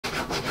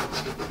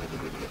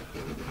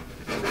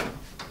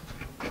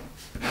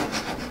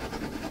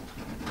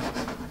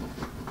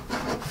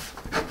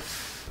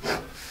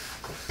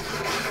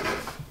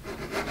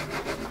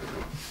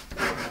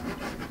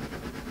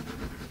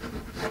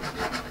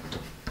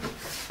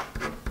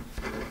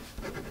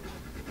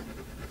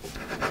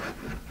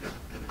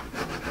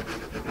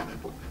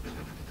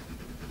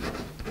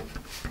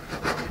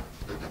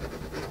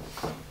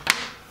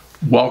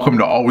Welcome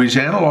to Always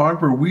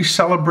Analog, where we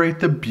celebrate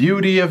the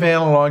beauty of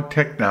analog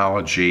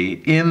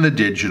technology in the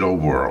digital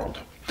world.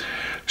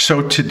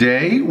 So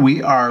today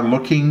we are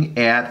looking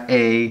at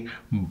a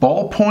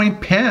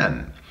ballpoint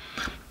pen,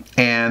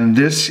 and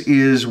this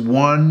is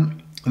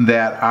one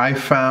that I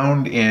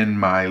found in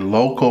my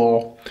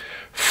local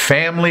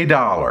Family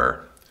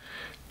Dollar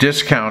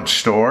discount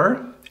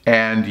store.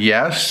 And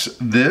yes,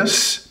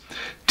 this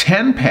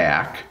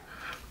 10-pack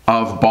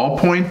of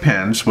ballpoint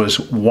pens was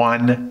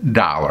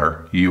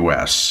 $1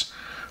 US.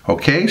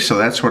 Okay, so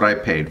that's what I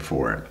paid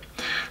for it.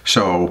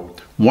 So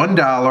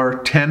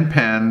 $1, 10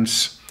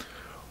 pens,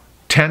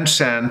 10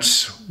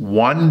 cents,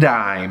 1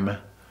 dime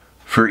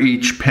for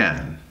each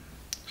pen.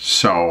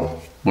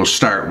 So we'll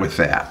start with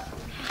that.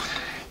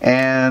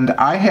 And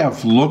I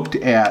have looked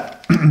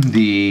at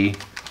the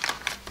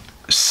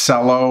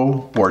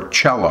Cello or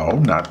Cello,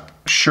 not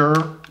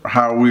sure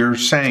how we're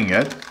saying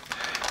it,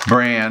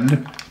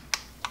 brand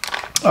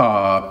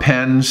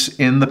pens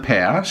in the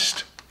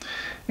past,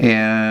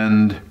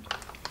 and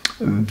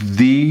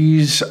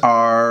these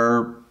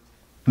are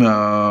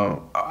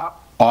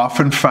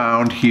often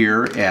found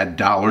here at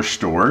dollar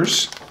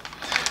stores.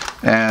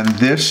 And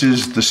this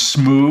is the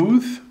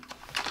Smooth.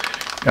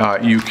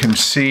 You can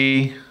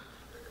see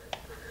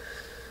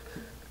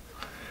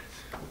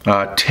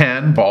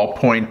 10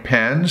 ballpoint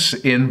pens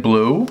in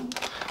blue.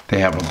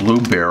 They have a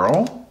blue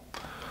barrel.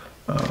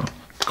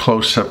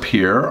 Close up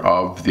here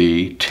of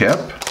the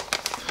tip.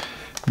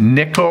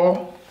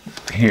 Nickel,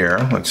 here,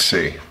 let's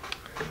see.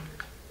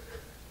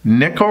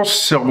 Nickel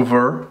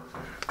silver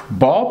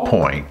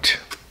ballpoint.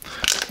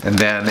 And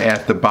then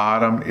at the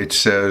bottom it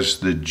says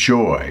the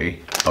joy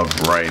of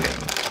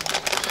writing.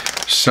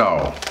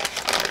 So,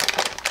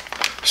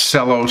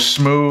 Cello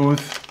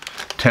Smooth,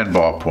 10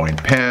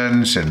 ballpoint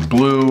pens in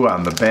blue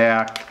on the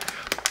back.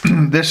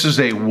 This is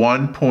a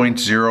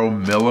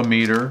 1.0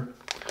 millimeter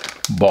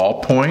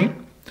ballpoint.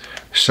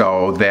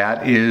 So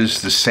that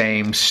is the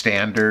same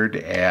standard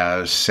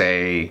as,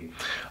 say,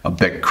 a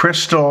Bic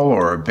Crystal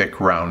or a Bic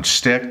Round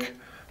Stick,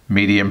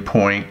 medium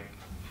point,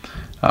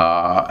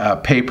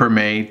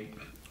 Papermate,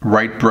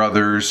 Wright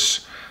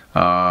Brothers,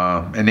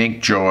 and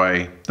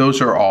Inkjoy. Those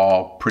are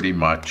all pretty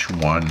much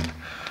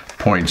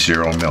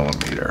 1.0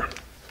 millimeter.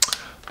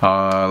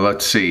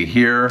 Let's see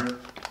here.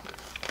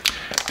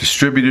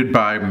 Distributed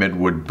by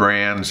Midwood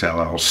Brands,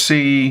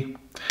 LLC.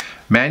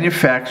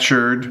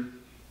 Manufactured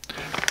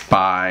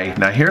by,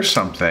 now here's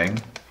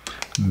something,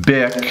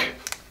 Bic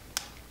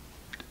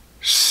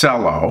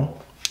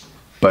Cello,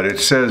 but it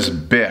says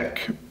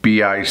Bic,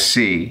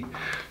 B-I-C,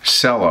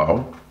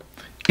 Cello,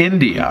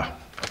 India,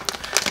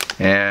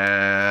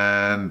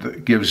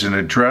 and gives an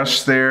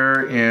address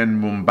there in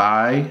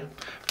Mumbai,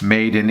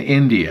 made in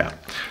India.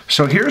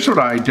 So here's what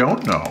I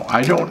don't know.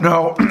 I don't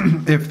know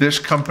if this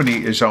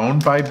company is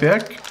owned by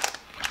Bic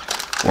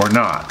or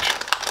not.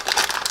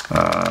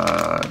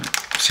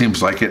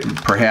 Seems like it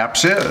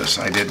perhaps is.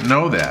 I didn't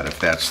know that. If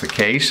that's the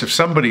case, if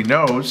somebody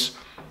knows,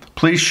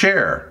 please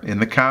share in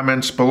the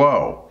comments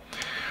below.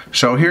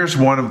 So here's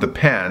one of the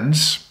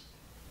pens.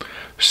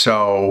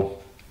 So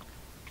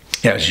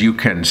as you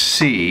can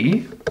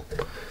see,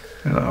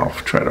 and I'll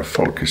try to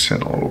focus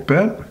in a little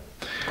bit,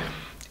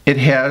 it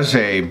has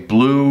a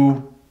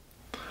blue,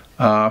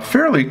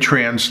 fairly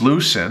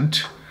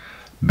translucent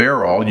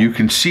barrel. You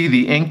can see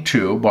the ink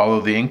tube,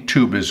 although the ink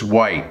tube is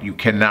white. You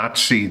cannot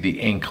see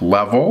the ink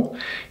level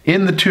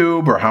in the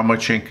tube or how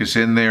much ink is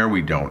in there.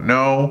 We don't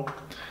know.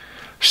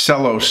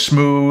 Cello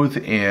Smooth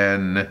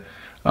in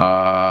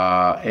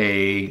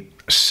a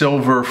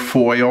silver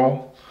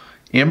foil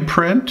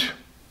imprint.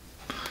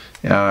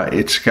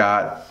 It's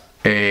got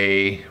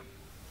a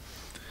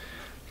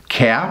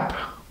cap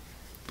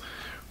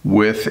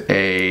with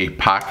a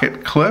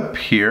pocket clip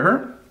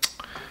here.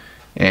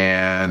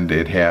 And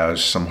it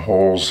has some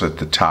holes at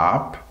the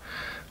top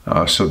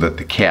so that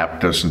the cap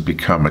doesn't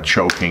become a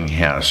choking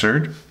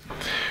hazard.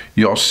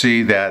 You'll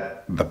see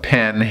that the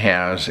pen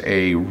has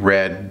a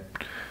red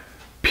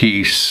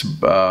piece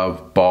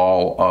of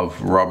ball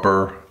of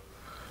rubber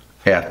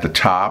at the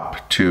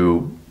top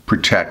to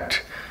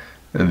protect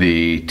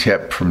the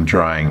tip from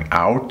drying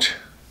out.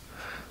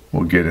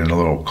 We'll get in a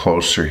little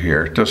closer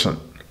here. It doesn't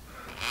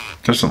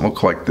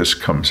look like this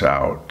comes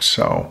out.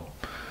 So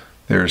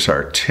there's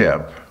our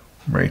tip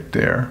right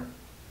there.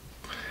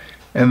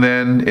 And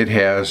then it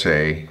has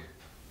a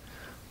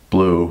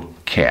blue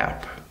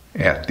cap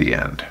at the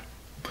end.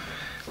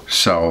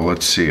 So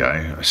let's see, I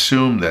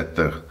assume that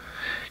the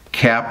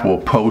cap will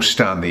post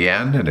on the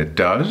end, and it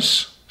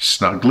does,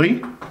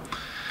 snugly.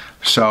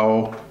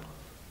 So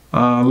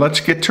let's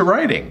get to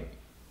writing.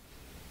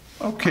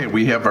 Okay,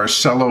 we have our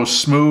Cello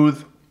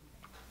Smooth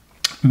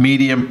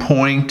medium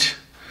point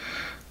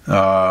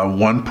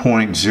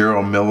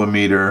 1.0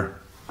 millimeter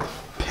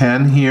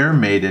pen here,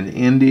 made in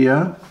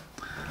India.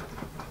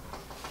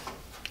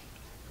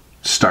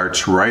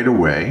 Starts right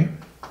away.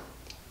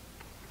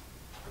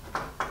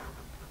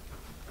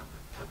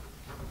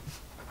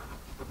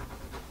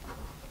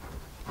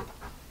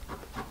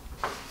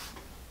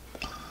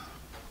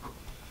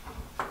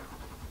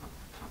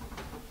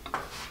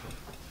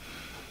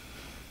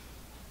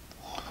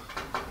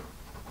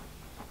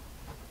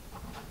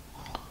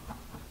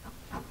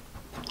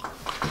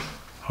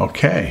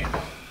 Okay,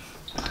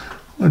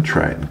 I'm going to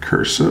try it in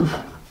cursive.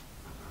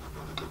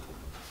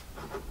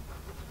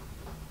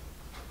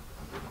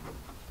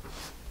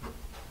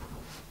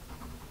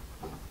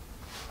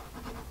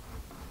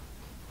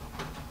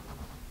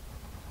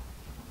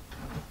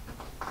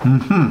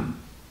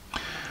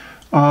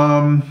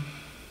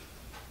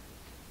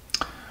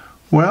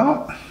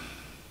 Well,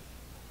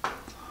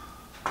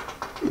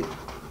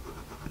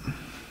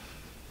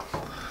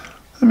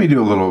 let me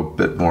do a little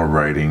bit more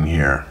writing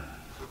here.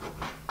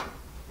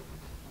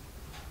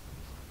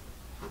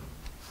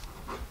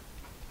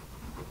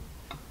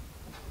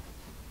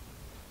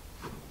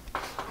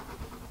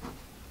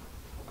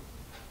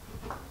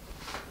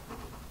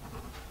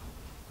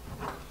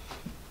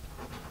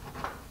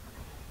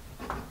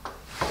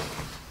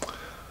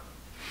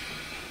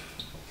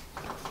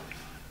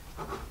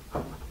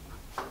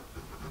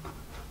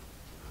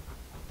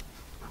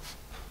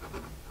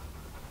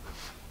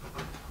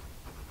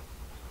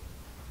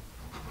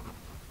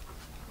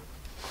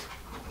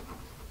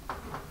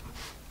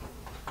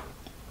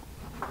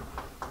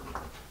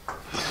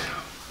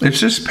 Is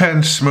this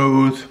pen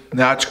smooth?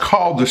 Now it's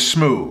called the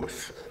Smooth.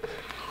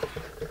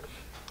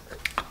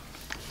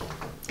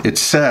 It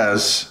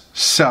says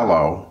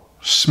Cello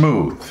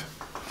Smooth.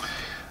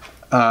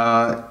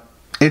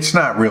 It's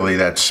not really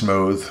that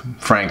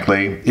smooth,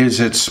 frankly.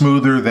 Is it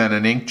smoother than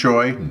an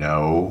Inkjoy?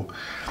 No.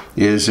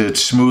 Is it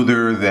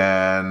smoother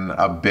than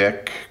a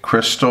Bic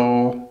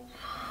Crystal?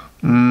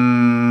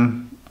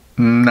 No,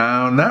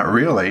 not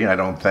really, I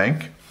don't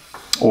think.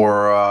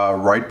 Or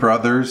Wright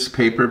Brothers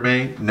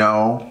Papermate?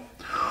 No.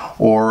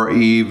 Or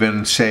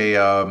even say,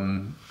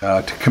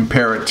 to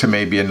compare it to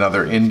maybe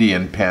another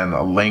Indian pen,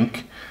 a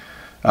Link,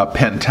 a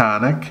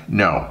Pentonic.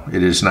 No,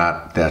 it is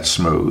not that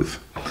smooth.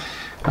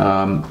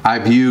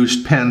 I've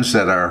used pens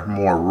that are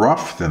more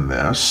rough than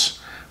this,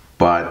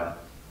 but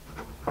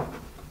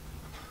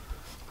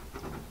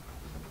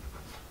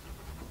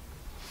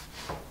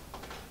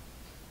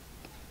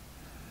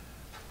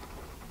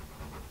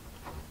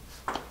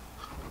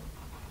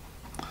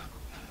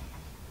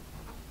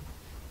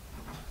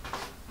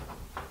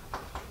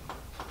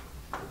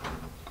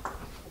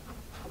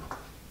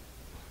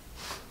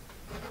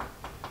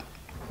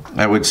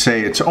I would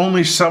say it's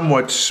only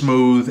somewhat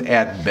smooth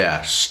at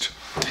best.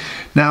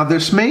 Now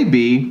this may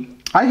be,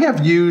 I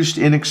have used,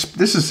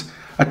 this is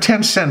a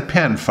 10-cent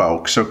pen,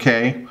 folks,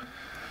 okay?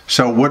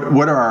 So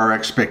what are our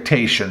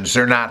expectations?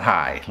 They're not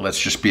high, let's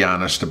just be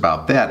honest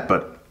about that.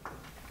 But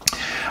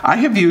I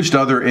have used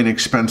other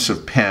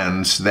inexpensive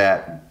pens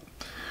that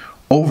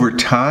over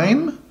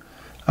time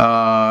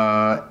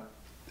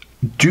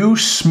do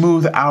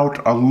smooth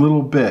out a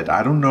little bit.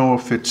 I don't know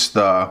if it's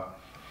the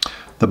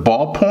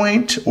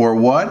ballpoint or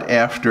what.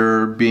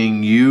 After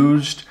being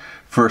used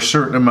for a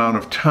certain amount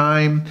of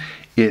time,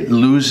 it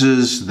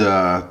loses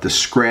the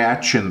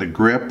scratch and the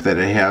grip that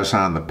it has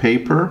on the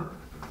paper.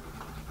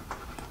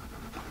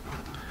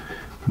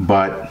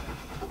 But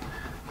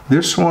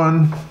this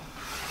one,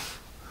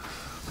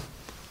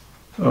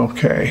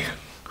 okay.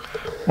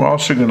 We're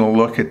also going to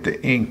look at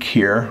the ink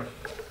here.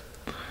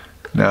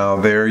 Now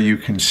there you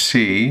can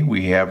see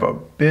we have a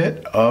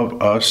bit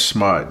of a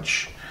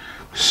smudge.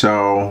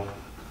 So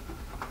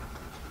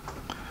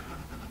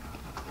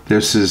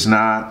this is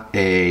not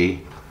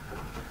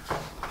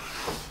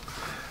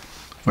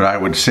what I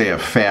would say a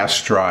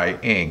fast dry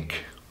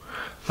ink.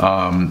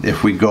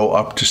 If we go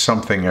up to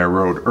something I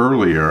wrote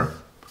earlier,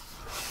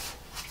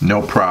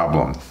 no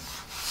problem.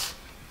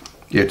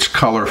 It's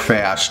color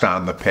fast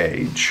on the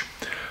page.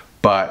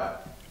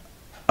 But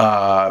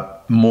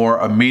more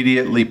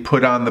immediately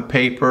put on the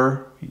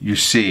paper, you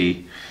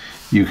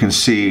can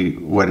see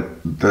what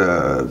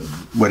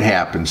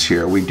happens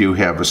here. We do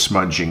have a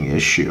smudging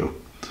issue.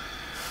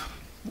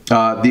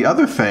 The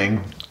other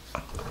thing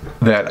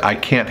that I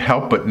can't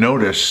help but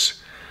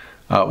notice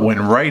when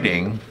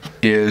writing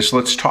is,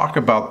 let's talk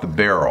about the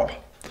barrel.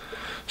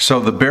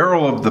 So the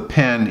barrel of the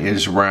pen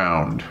is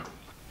round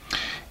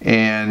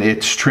and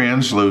it's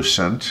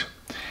translucent,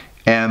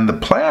 and the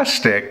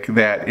plastic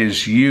that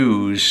is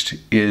used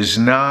is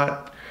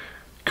not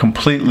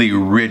completely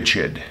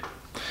rigid.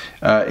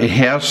 It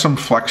has some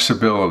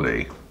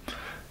flexibility.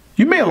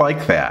 You may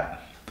like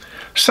that.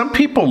 Some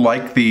people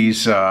like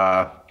these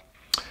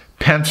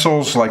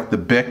pencils like the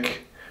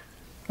Bic,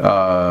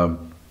 I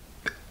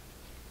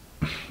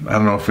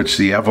don't know if it's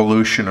the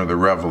Evolution or the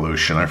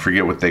Revolution, I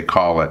forget what they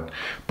call it,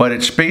 but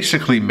it's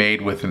basically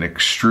made with an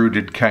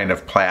extruded kind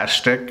of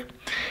plastic,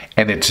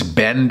 and it's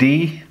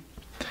bendy.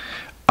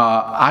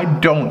 I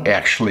don't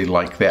actually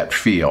like that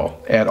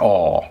feel at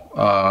all.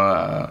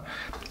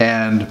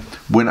 And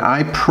when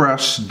I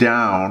press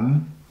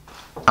down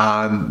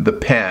on the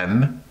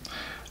pen,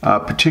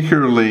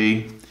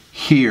 particularly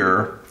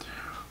here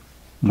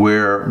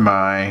where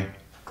my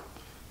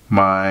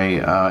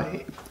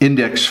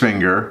index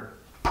finger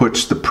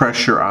puts the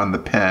pressure on the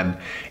pen,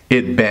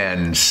 it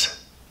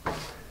bends.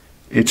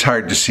 It's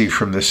hard to see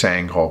from this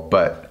angle,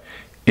 but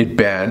it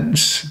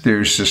bends.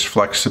 There's this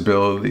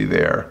flexibility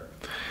there.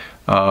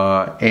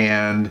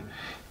 And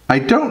I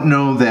don't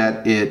know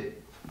that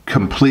it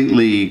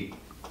completely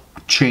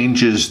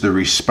changes the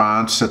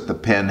response that the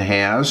pen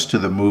has to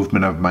the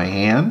movement of my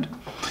hand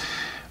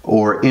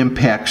or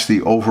impacts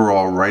the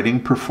overall writing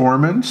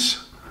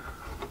performance,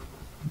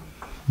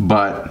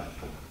 but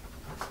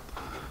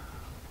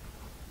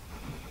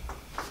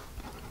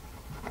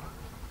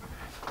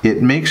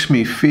it makes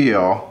me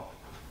feel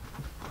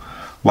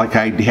like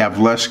I have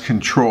less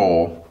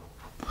control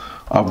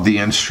of the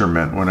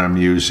instrument when I'm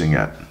using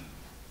it.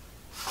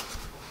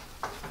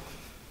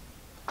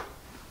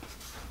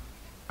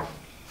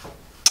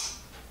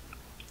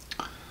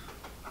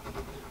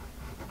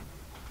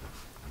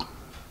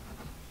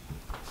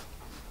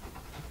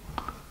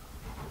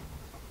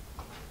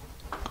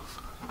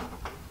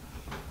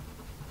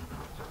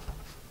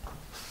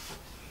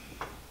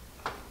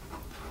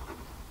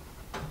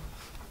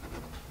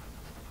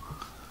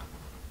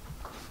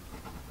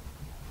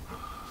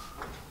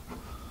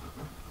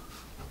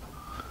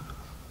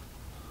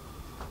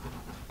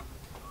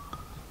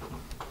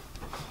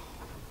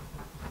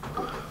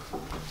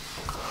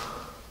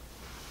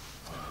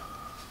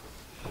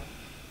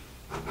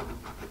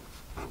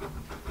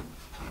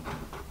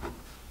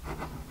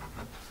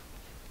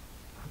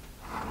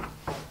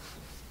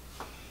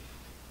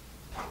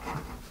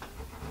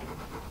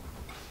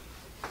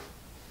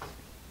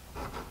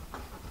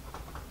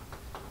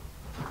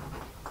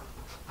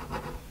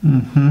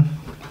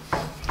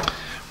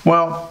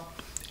 Well,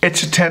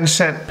 it's a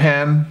 10-cent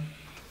pen,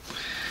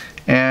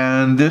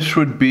 and this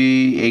would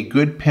be a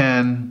good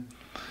pen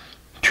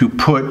to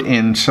put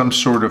in some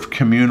sort of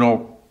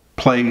communal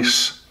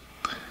place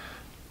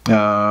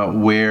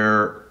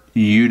where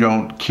you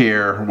don't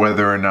care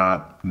whether or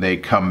not they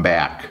come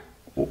back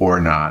or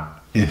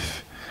not.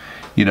 If,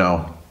 you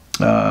know,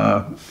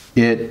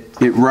 it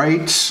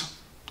writes,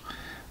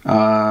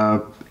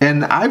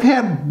 and I've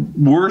had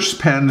worse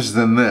pens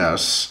than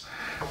this,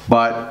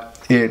 but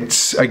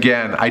it's,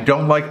 again, I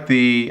don't like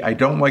the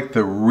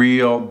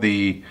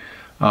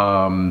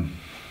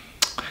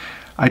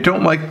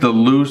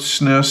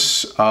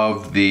looseness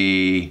of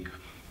the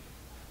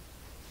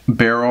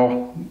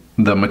barrel,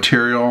 the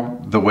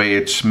material, the way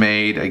it's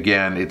made.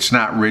 Again, it's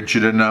not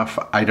rigid enough,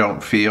 I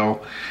don't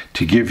feel,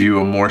 to give you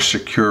a more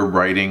secure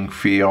writing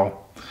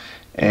feel.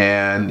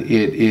 And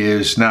it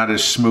is not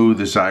as smooth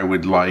as I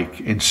would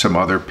like in some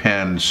other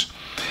pens.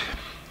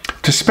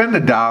 To spend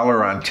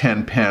 $1 on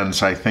 10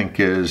 pens, I think,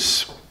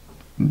 is,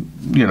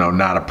 you know,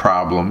 not a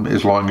problem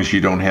as long as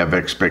you don't have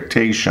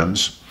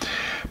expectations.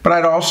 But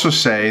I'd also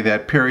say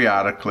that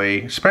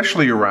periodically,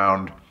 especially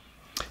around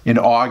in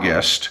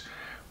August,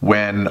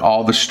 when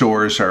all the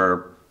stores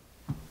are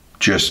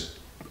just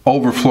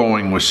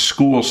overflowing with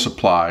school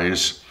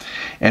supplies,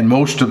 and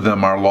most of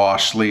them are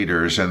loss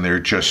leaders and they're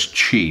just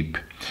cheap,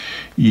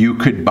 you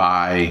could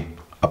buy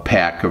a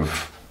pack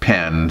of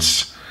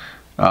pens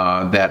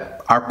that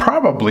are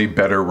probably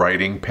better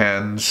writing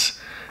pens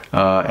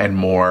and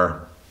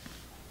more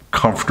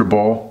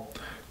comfortable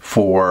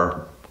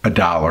for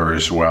 $1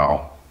 as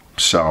well.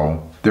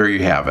 So there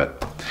you have it.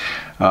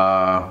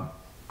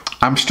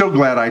 I'm still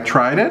glad I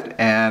tried it,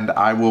 and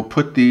I will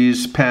put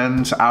these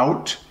pens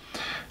out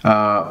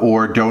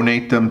or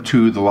donate them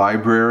to the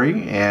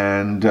library,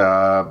 and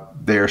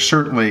they're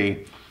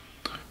certainly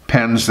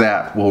pens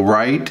that will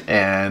write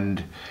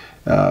and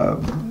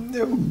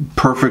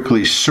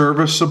perfectly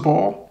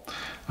serviceable.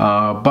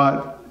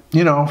 But,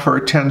 you know, for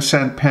a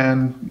 10-cent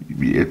pen,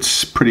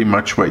 it's pretty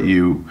much what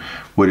you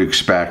would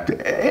expect.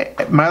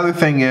 My other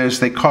thing is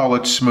they call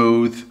it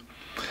Smooth,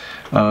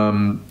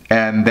 and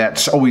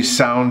that always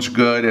sounds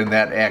good, and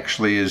that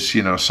actually is,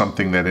 you know,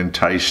 something that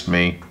enticed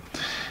me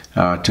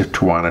to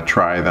want to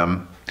try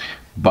them.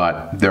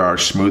 But there are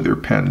smoother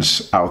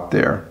pens out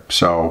there.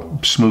 So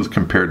smooth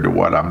compared to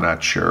what, I'm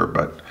not sure,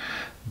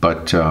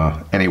 but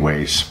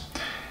anyways,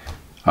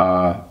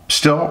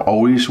 still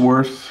always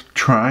worth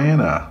trying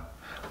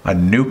a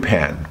new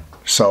pen.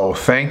 So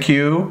thank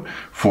you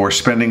for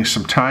spending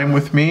some time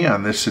with me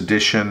on this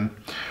edition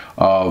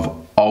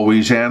of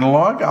Always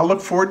Analog. I'll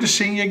look forward to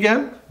seeing you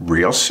again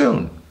real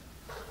soon.